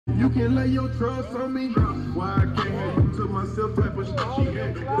You can lay your trust on me. Why I can't have you to myself type of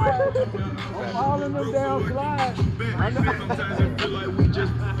shit. All in the damn slide. Sometimes it feel like we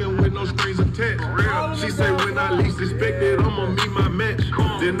just fucking with no strings attached. She say when I least expect it, I'ma meet my match.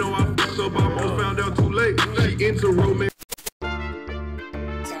 Didn't know I fucked up, almost found out too late. She into romance.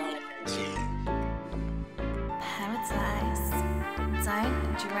 Paradise,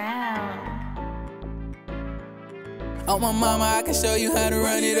 don't drown. On my mama, I can show you how to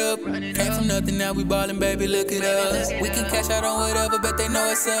run it up. Came from nothing, now we ballin', baby, look at us. We can cash out on whatever, but they know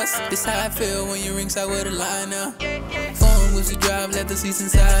it's us. This how I feel when you ringside with a line now. Phone whips you drive, left the seats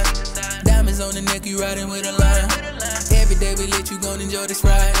inside. Diamonds on the neck, you riding with a line. Every day we let you go and enjoy this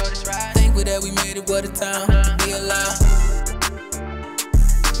ride. Thankful that we made it, what a time to be alive.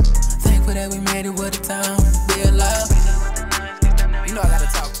 Thankful that we made it, what a time to be alive. You know I gotta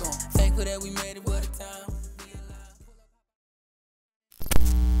talk to him. Thankful that we made it, what a time.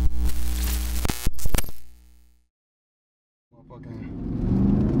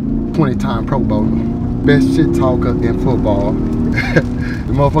 20-time Pro Bowler, best shit talker in football.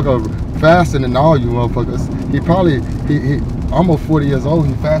 The motherfucker faster than all you motherfuckers. He almost 40 years old.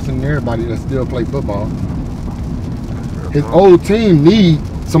 He faster than everybody that still play football. His old team need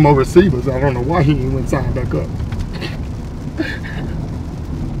some more receivers. I don't know why he ain't went sign back up.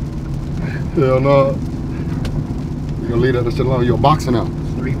 Hell no. You gonna leave that shit alone? You're boxing out.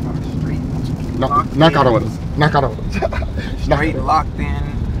 Straight. Knockout orders. Knockout orders. Straight locked in.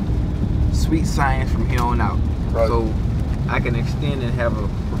 Sweet science from here on out. Right. So I can extend and have a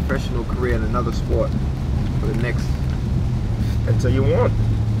professional career in another sport for the next until you want.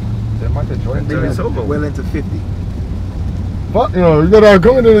 Until it's over. Well into 50. Fuck, you gotta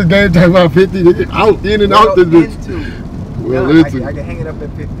go into this game talking about 50 to get out, in and out this bitch. I can hang it up at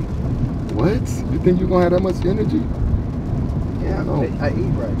 50. What? You think you're gonna have that much energy? Yeah, I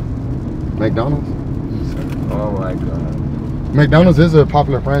eat right. McDonald's? Oh my god. McDonald's is a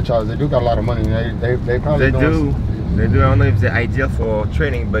popular franchise. They do got a lot of money. They probably They do. I don't know if they're ideal for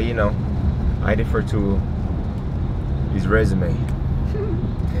training, but you know, I defer to his resume.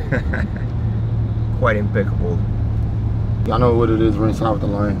 Quite impeccable. Y'all know what it is, Ringside with the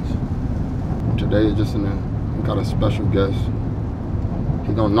Lions. Today is just we got a special guest.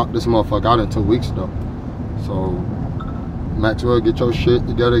 He gonna knock this motherfucker out in 2 weeks though. So Maxwell, get your shit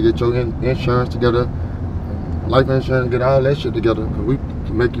together, get your insurance together. Life insurance, get all that shit together. Cause we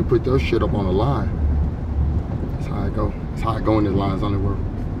can make you put your shit up on the line. That's how it go. That's how it go in these lines on the world.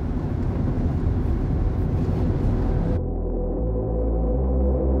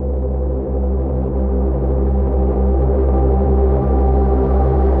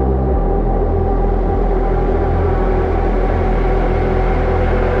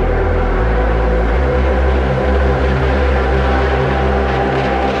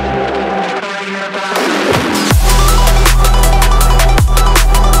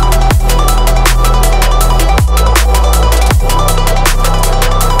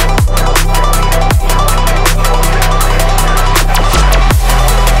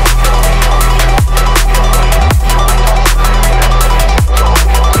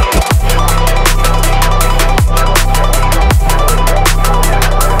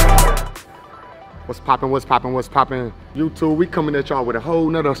 What's poppin'? YouTube, we coming at y'all with a whole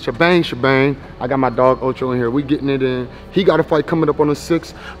nother shebang. I got my dog Ocho in here. We getting it in. He got a fight coming up on the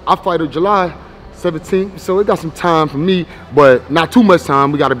 6th. I fight on July 17th, so it got some time for me, but not too much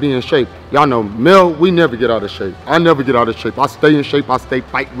time. We gotta be in shape. Y'all know, Mel, we never get out of shape. I never get out of shape. I stay in shape, I stay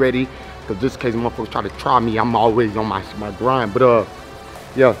fight ready, because just in case motherfuckers try to try me, I'm always on my grind. But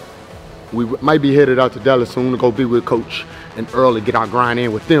yeah, we might be headed out to Dallas soon to go be with Coach and Earl and get our grind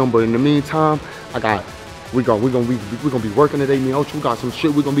in with them. But in the meantime, we gonna be working today, me and Ocho. We got some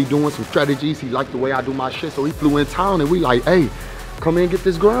shit we gonna be doing, some strategies. He liked the way I do my shit, so he flew in town and we like, hey, come in and get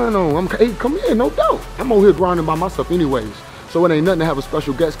this grind on. Hey, come in, no doubt. I'm over here grinding by myself anyways. So it ain't nothing to have a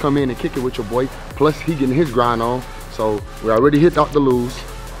special guest come in and kick it with your boy. Plus he getting his grind on. So we already hit out the lose.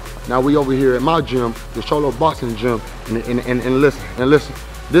 Now we over here at my gym, the Charlo boxing gym, and listen,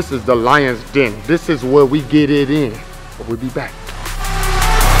 this is the Lion's Den. This is where we get it in. But we'll be back.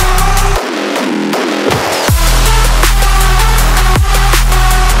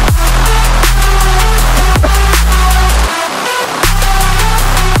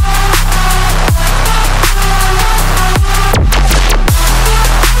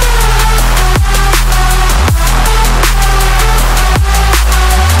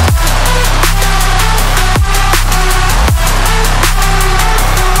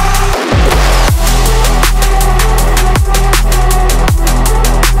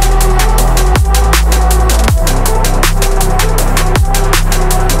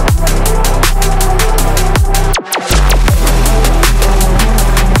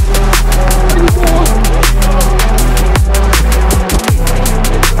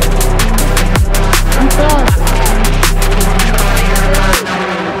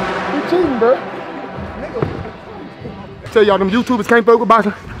 bro. Tell y'all, them YouTubers can't fuck with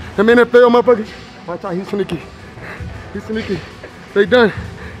boxing. Them NFL motherfuckers. Watch out, he's sneaky. He's sneaky. They done.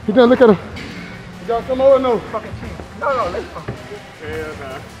 He done, look at him. You got some more or no? Fucking cheese. No, let's go. Hell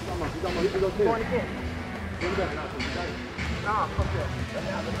nah. You got more, he can go kill. Going again. Nah, fuck that.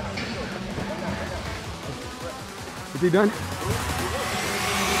 Is he done?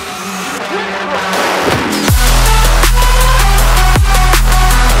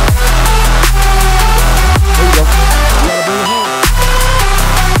 There you go. You gotta bring it home.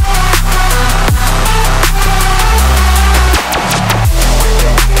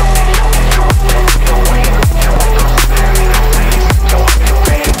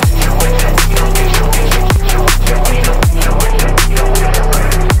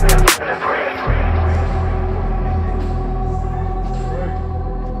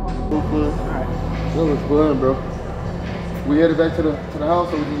 That looks fun, bro. We headed back to the house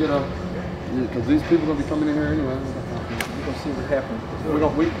so we can get because these people gonna be coming in here anyway. We're gonna see what happens.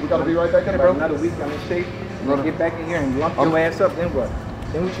 We gotta be right back in it, bro. Another week, I'm in shape. Get back in here and lump your ass up, then what?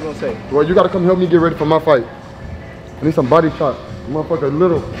 Then what you gonna say? Well, you gotta come help me get ready for my fight. I need some body shots. Motherfucker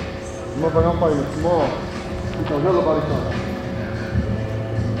little. Motherfucker, I'm fighting small. You can hella body shots.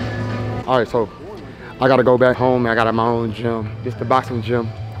 Alright, so I gotta go back home. I got my own gym. It's the boxing gym.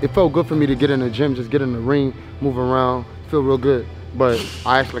 It felt good for me to get in the gym, just get in the ring, move around, feel real good. But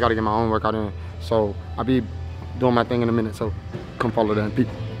I actually gotta get my own workout in. So I'll be doing my thing in a minute, so come follow them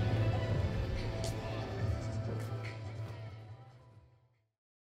people.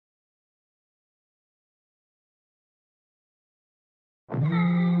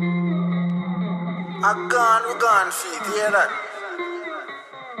 We're gone, feet, you hear that?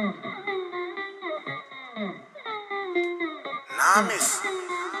 Nah, miss.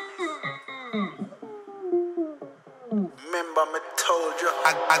 Remember me told you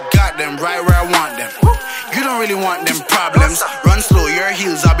I got them right where I want them. You don't really want them problems. Run slow, your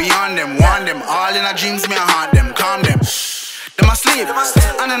heels are beyond them. Want them all in our dreams, me I haunt them. Calm them. Them asleep,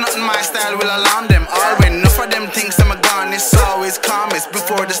 and nothing my style will alarm them. All when enough of them thinks I'm gone, it's always calmest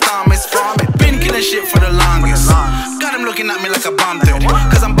before the storm is forming. Been killing shit for the longest. Got them looking at me like a bomb threat,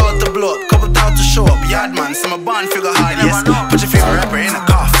 cause I'm about to blow up, couple thoughts to show up. Yard man, so I'm a bond figure hard, yes. Put your favorite rapper in a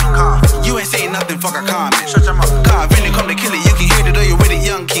coffin. You ain't saying nothing, fuck a comment. Car, when you come to kill it, you can hear the door, you with the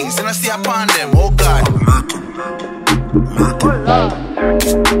young kings. And I see upon them, oh God.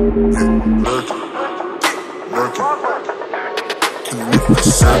 Can you make me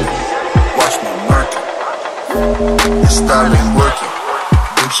say, watch me murk it. Your style ain't working,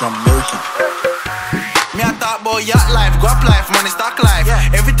 bitch, I'm lurking. Me I thought about yacht life, guap life, money stock life.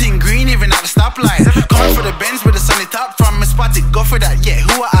 Everything green, even at the stoplight. Coming for the Benz with the sunny top from me spot it, go for that, yeah,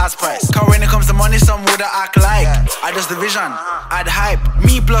 who I ask price. Cause when it comes to money, some would act like I just the vision, I'd hype.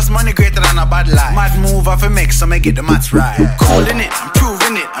 Me plus money greater than a bad life. Mad move off a mix, so I get the maths right. Cool in it, I'm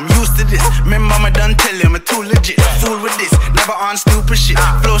proving it, I'm used to this. Remember I done tell you, I'm too legit. Fool with this, never on stupid shit.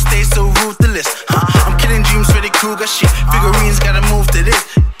 Flow stays so ruthless, I'm killing dreams for the Kruger shit. Figurines gotta move to this.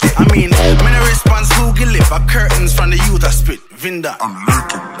 I mean, when I response, Google lip, our curtains from the youth I spit, Vinda. I'm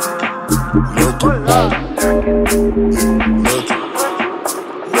lurking, lurking, lurking, lurking.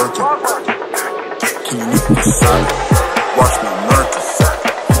 Can you make me silent? Watch me murking.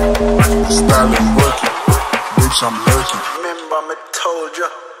 The style ain't working, bitch, I'm lurking. Remember me told ya.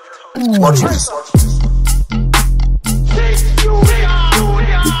 Watch this.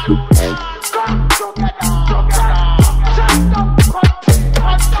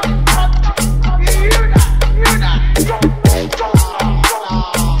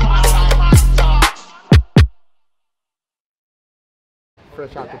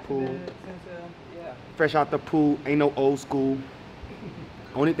 Fresh out the pool. Fresh out the pool. Ain't no old school.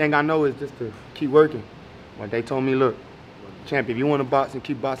 Only thing I know is just to keep working. Like they told me, look, champ, if you want to box and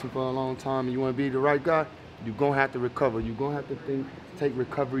keep boxing for a long time and you want to be the right guy, you're going to have to recover. You're going to have to take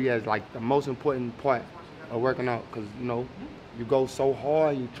recovery as like the most important part of working out. Because, you know, you go so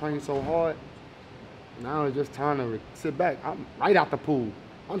hard, you train so hard. Now it's just time to sit back. I'm right out the pool.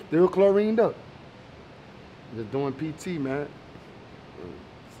 I'm still chlorined up. Just doing PT, man.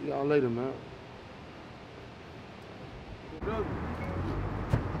 See y'all later, man.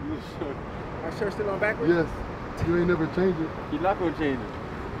 My shirt still on backwards? Yes. You ain't never changed it. You not gonna change it.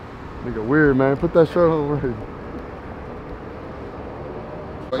 Nigga weird, man. Put that shirt on right.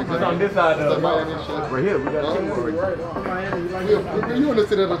 It's on this side though. We're here. We got two more. You want to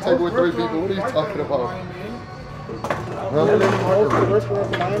sit at a table with 3 people. What are you talking about?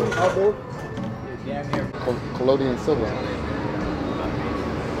 Collodion Silver.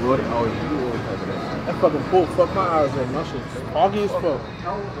 Oh, you type of that. That fucking pool fucked my eyes up. My shit's foggy as fuck.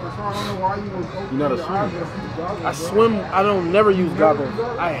 You not a swimmer? I swim. I don't never use goggles.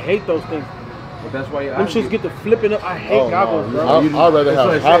 I hate those things. But that's why Them shits get to flipping up. I hate goggles, bro. I'd rather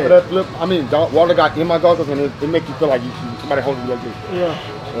have half of that flip. I mean, water got in my goggles and it makes you feel like somebody holding you like this. Yeah.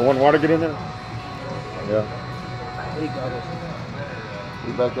 And when water get in there? Yeah. I hate goggles.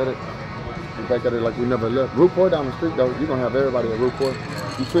 We back at it. We back at it like we never left. Rootport down the street though. You're gonna have everybody at Rootport.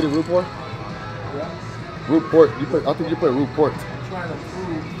 You tweeted Rootport? Yeah. Rootport. I think you put Rootport. I'm trying to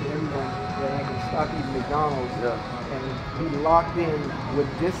prove to everyone that I can stop eating McDonald's and be locked in with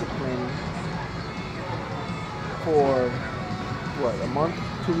discipline for what, a month,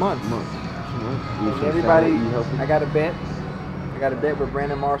 2 months. And everybody, I got a bet with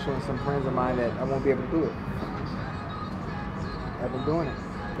Brandon Marshall and some friends of mine that I won't be able to do it. I've been doing it.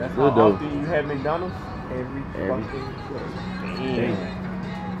 That's how often you have McDonald's? Every fucking day.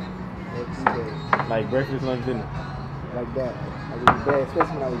 Every day. Like breakfast, lunch, dinner. Like that. Like it was bad,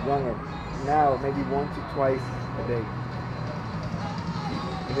 especially when I was younger. Now maybe once or twice a day.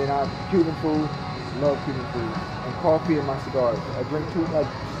 And then Cuban food, love Cuban food. And coffee and my cigars. I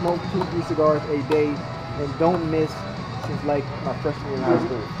smoke 2-3 cigars a day and don't miss since like my freshman year in high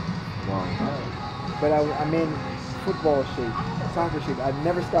school. Wow. But I'm in football shape, soccer shape. I've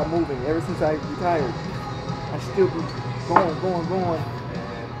never stopped moving ever since I retired. I still be going,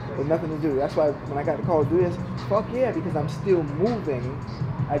 with nothing to do. That's why when I got the call to do this, fuck yeah, because I'm still moving.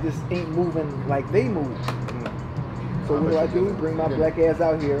 I just ain't moving like they move. So what do? Bring my black ass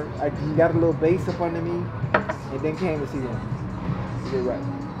out here. I got a little bass up under me, and then came to see them. You're right.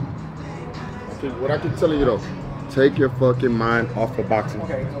 What I keep telling you though, take your fucking mind off of boxing.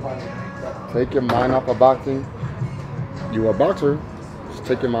 Okay, nobody. Take your mind off of boxing. You a boxer, just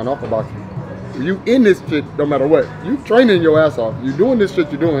take your mind off of boxing. You in this shit no matter what. You training your ass off. You doing this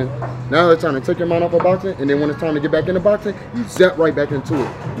shit you're doing. Now it's time to take your mind off of boxing, and then when it's time to get back into boxing, you zap right back into it.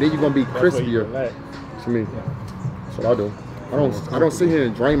 Then you're gonna be crispier. To me. That's what I do. I don't sit here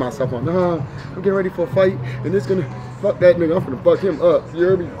and drain myself on, I'm getting ready for a fight, and it's gonna fuck that nigga, I'm gonna fuck him up. You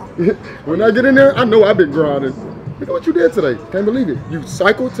hear me? When I get in there, I know I've been grinding. Look at what you did today. Can't believe it. You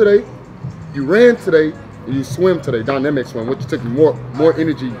cycled today, you ran today, and you swim today, dynamic swim, which took more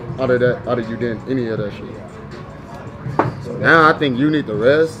energy out of you than any of that shit. So now I think you need to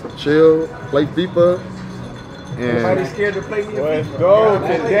rest, chill, play FIFA, and Nobody's scared to play me. Let's go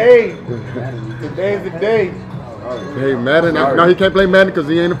today. Today's the day. Hey, Madden. No, he can't play Madden because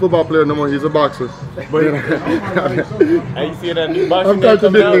he ain't a football player no more. He's a boxer. But hey, you see that new boxing I'm game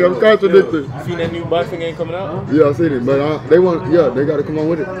coming out? I'm contradicting. You seen that new boxing game coming out? Yeah, I seen it, but they got to come on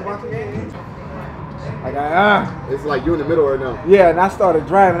with it. Like It's like you in the middle right now. Yeah, and I started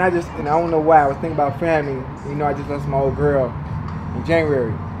driving. I don't know why. I was thinking about family. You know, I just lost my old girl in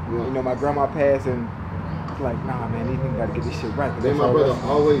January. Yeah. You know, my grandma passed, and it's like, nah, man, these niggas gotta get this shit right. Then my brother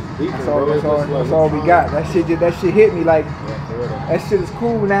always beating, bro. That's all we got. That shit hit me like, that shit is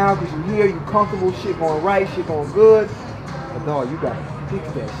cool now because you here, you comfortable, shit going right, shit going good. But dog, you gotta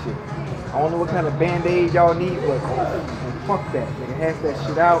fix that shit. I don't know what kind of band-aid y'all need, but fuck that. Nigga, hash that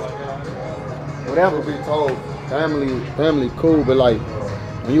shit out. Whatever. Be told, family cool, but like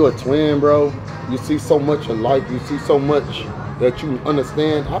when you a twin, bro, you see so much of life, you see so much that you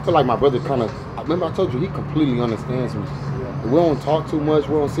understand. I feel like my brother kind of, remember I told you, he completely understands me. Yeah. We don't talk too much,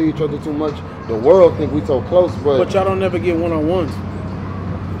 we don't see each other too much. The world think we so close, but y'all don't never get one-on-ones.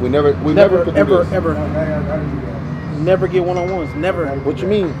 We never could do this. Ever never get one-on-ones. Never. What you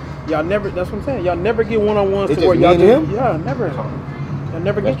mean? Y'all never. That's what I'm saying. Y'all never get one-on-ones It's to where just y'all me and him? Yeah, never. Y'all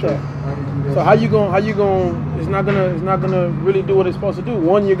never get that. So how you going? It's not gonna really do what it's supposed to do.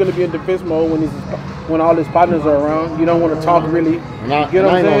 One, you're gonna be in defense mode when all his partners are around. You don't want to talk really. I ain't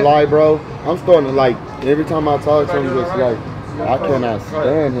gonna lie, bro. I'm starting to like every time I talk to him, it's like I cannot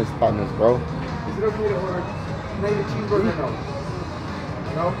stand his partners, bro. Is it okay to order maybe cheeseburger?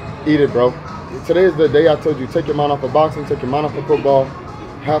 No. Eat it, bro. Today is the day I told you, take your mind off of boxing, take your mind off of football,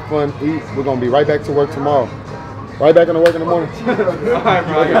 have fun, eat. We're gonna be right back to work tomorrow. Right back into work in the morning.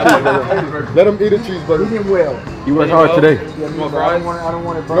 Let him eat a cheeseburger. Eat him well. You worked hard today. Yeah, I don't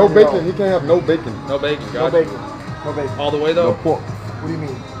want it No bacon. He can't have no bacon. No bacon, No got it. bacon. No bacon. All the way though? No pork. What do you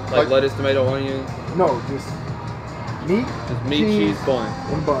mean? Like lettuce, tomato, onion, No, just meat. just meat, cheese, bun.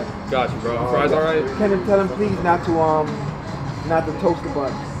 and bun. Got you, bro. Fries alright? Tell him please not to toast the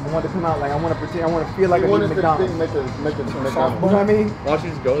bun. I want to come out like I want to feel like I need McDonald's. Make it You know what I mean? Why don't you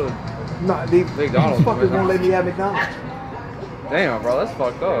just go to No, these McDonald's, fuckers won't let me have McDonald's. Damn, bro, that's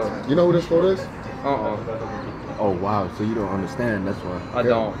fucked up. You know who this for is? Oh wow, so you don't understand, that's why. I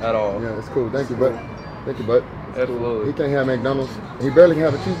don't at all. Yeah, it's cool. Thank you, bud. Thank you, bud. Absolutely. He can't have McDonald's. He barely can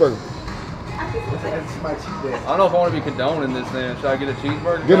have a cheeseburger. I don't know if I want to be condoning this then. Should I get a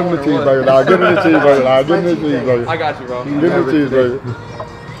cheeseburger? Get him the cheeseburger, dog. Get him the cheeseburger, dog. Get him the cheeseburger. I got you, bro. Get him the cheeseburger.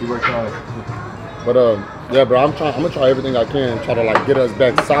 But yeah, bro, I'm gonna try everything I can, try to like get us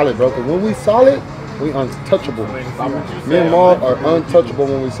back solid, bro. Cause when we solid, we untouchable. Me and Maul are untouchable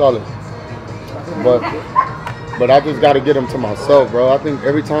when we solid. But I just gotta get them to myself, bro. I think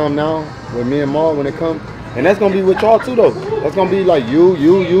every time now with me and Maul when it comes, and that's gonna be with y'all too, though. That's gonna be like you.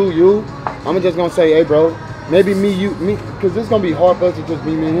 I'm just gonna say, hey, bro, maybe me, cause it's gonna be hard for us to just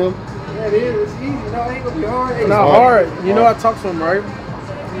be me and him. Yeah, it is. It's easy. No, it ain't gonna be hard. It's not hard. You know, I talked to him, right?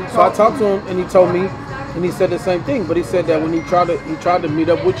 So I talked to him, and he told me, and he said the same thing. But he said that when he tried to meet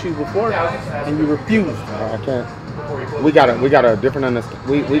up with you before, and you refused. I can't. We got a different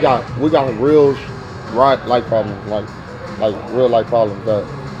understanding. We got real life problems, like real life problems that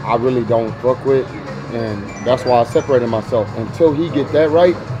I really don't fuck with, and that's why I separated myself. Until he get that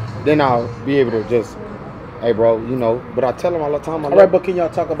right, then I'll be able to just, hey, bro, you know. But I tell him all the time. All right, but can y'all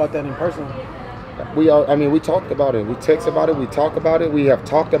talk about that in person? We talked about it. We text about it. We talk about it. We have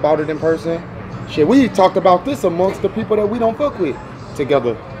talked about it in person. Shit, we talked about this amongst the people that we don't fuck with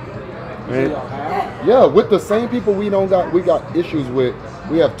together. And yeah, with the same people we got issues with.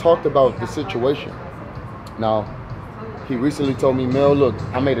 We have talked about the situation. Now, he recently told me, Mel, look,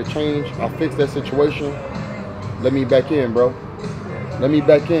 I made a change. I fixed that situation. Let me back in, bro. Let me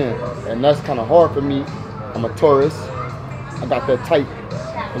back in. And that's kind of hard for me. I'm a Taurus. I got that tight.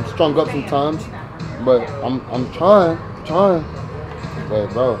 I'm strung up sometimes. But I'm trying.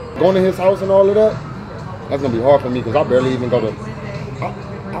 But bro, going to his house and all of that, that's gonna be hard for me because I barely even go to, I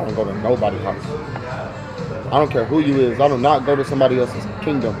don't go to nobody's house. I don't care who you is. I do not go to somebody else's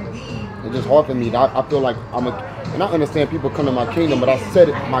kingdom. It's just hard for me. I feel like and I understand people come to my kingdom, but I set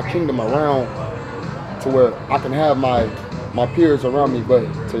my kingdom around to where I can have my peers around me. But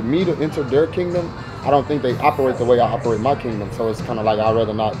to me to enter their kingdom, I don't think they operate the way I operate my kingdom. So it's kind of like I'd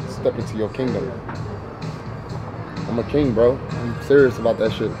rather not step into your kingdom. I'm a king, bro. I'm serious about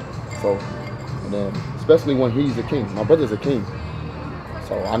that shit. So, and then, especially when he's a king. My brother's a king.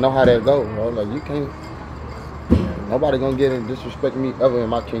 So I know how that goes, bro. Like, you can't, nobody gonna get in disrespect me ever in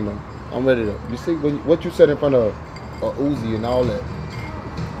my kingdom. I'm ready to, you see what you said in front of Uzi and all that.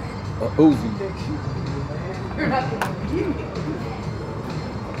 Uzi.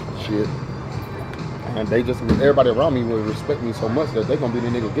 Shit. And they just, everybody around me will respect me so much that they gonna be the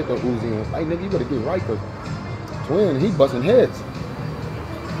nigga get the Uzi and, hey nigga, you better get right, cause Twin, he busting heads.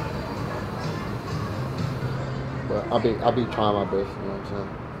 But I be trying my best, you know what I'm saying?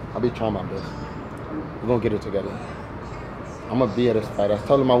 I be trying my best. We're gonna get it together. I'm gonna be at his fight. I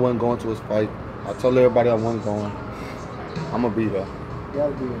told him I wasn't going to his fight. I told everybody I wasn't going. I'm gonna be there. You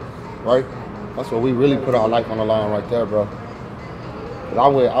gotta be there. Right? That's what we really put our life on the line right there, bro. But I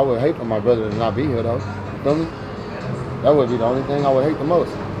would hate for my brother to not be here though. You feel me? That would be the only thing I would hate the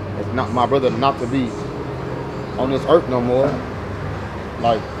most. It's not my brother not to be on this earth no more.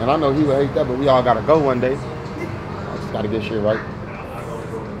 Like, and I know he would hate that, but we all gotta go one day. I just gotta get shit right.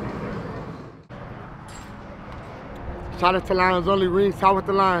 Shout out to Lions Only, Ringside with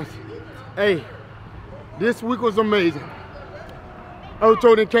the Lions. Hey, this week was amazing.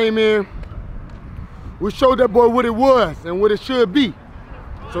 Ocho then came in. We showed that boy what it was and what it should be.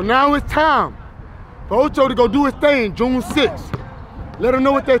 So now it's time for Ocho to go do his thing, June 6th. Let him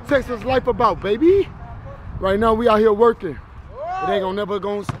know what that Texas life about, baby. Right now we out here working. It ain't never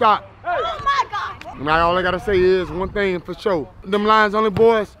gonna stop. Oh my God! And all I gotta say is one thing for sure. Them Lions Only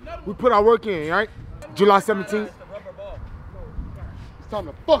boys, we put our work in, right? July 17th. It's time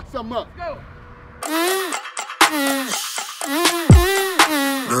to fuck something up.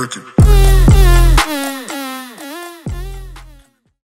 Let's go.